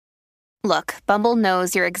Look, Bumble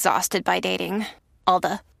knows you're exhausted by dating. All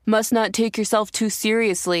the, must not take yourself too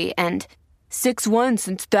seriously, and 6'1"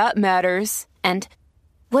 since that matters. And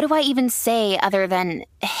what do I even say other than,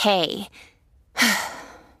 hey?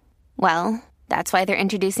 Well, that's why they're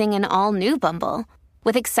introducing an all-new Bumble,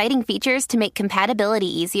 with exciting features to make compatibility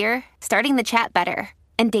easier, starting the chat better,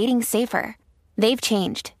 and dating safer. They've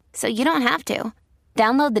changed, so you don't have to.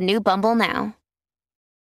 Download the new Bumble now.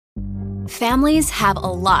 Families have a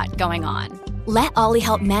lot going on. Let Ollie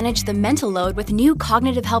help manage the mental load with new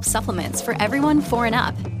cognitive help supplements for everyone 4 and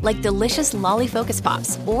up, like delicious Lolly Focus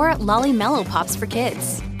Pops or Lolly Mellow Pops for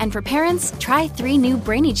kids. And for parents, try 3 new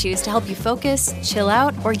Brainy Chews to help you focus, chill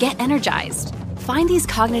out, or get energized. Find these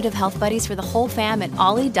cognitive health buddies for the whole fam at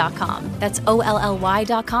ollie.com. That's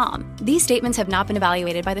OLLY.com. These statements have not been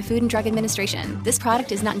evaluated by the Food and Drug Administration. This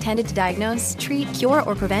product is not intended to diagnose, treat, cure,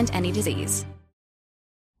 or prevent any disease.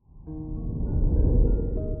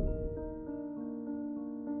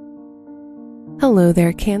 Hello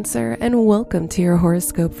there, Cancer, and welcome to your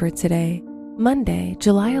horoscope for today, Monday,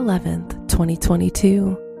 July 11th,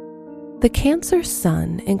 2022. The Cancer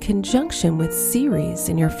Sun, in conjunction with Ceres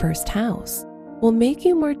in your first house, will make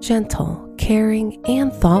you more gentle, caring,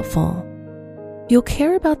 and thoughtful. You'll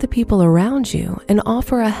care about the people around you and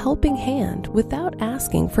offer a helping hand without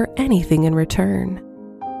asking for anything in return.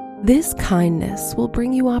 This kindness will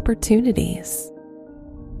bring you opportunities.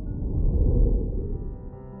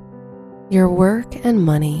 Your work and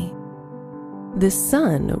money. The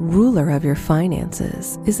Sun, ruler of your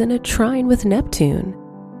finances, is in a trine with Neptune.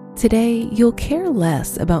 Today, you'll care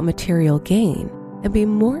less about material gain and be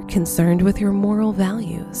more concerned with your moral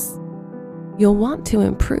values. You'll want to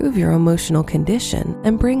improve your emotional condition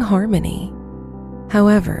and bring harmony.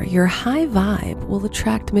 However, your high vibe will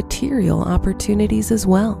attract material opportunities as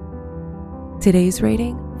well. Today's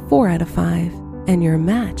rating, 4 out of 5, and your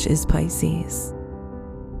match is Pisces.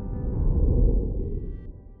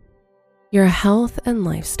 Your health and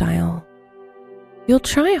lifestyle. You'll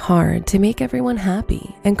try hard to make everyone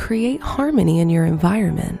happy and create harmony in your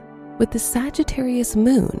environment with the Sagittarius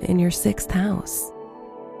moon in your 6th house.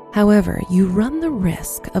 However, you run the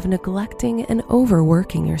risk of neglecting and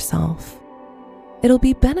overworking yourself. It'll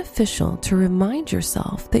be beneficial to remind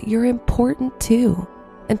yourself that you're important too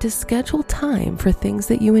and to schedule time for things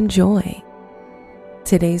that you enjoy.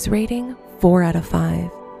 Today's rating, 4 out of 5,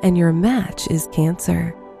 and your match is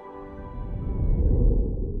Cancer.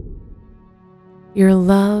 Your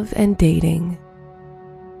love and dating.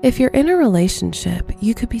 If you're in a relationship,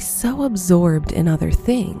 you could be so absorbed in other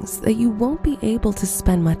things that you won't be able to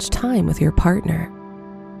spend much time with your partner.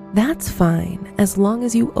 That's fine as long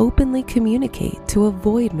as you openly communicate to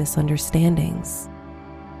avoid misunderstandings.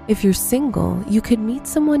 If you're single, you could meet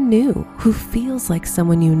someone new who feels like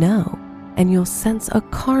someone you know, and you'll sense a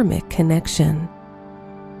karmic connection.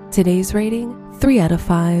 Today's rating, 3 out of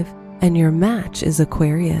 5, and your match is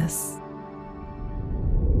Aquarius.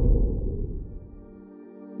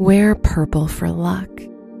 Wear purple for luck.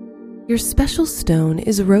 Your special stone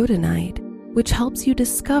is rhodonite, which helps you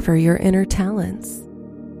discover your inner talents.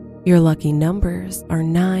 Your lucky numbers are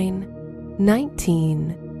 9,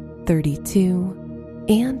 19, 32,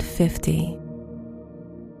 and 50.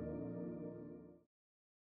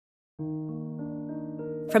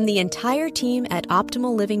 From the entire team at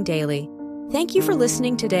Optimal Living Daily, thank you for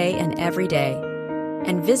listening today and every day.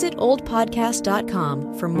 And visit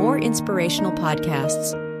oldpodcast.com for more inspirational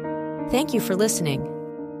podcasts. Thank you for listening.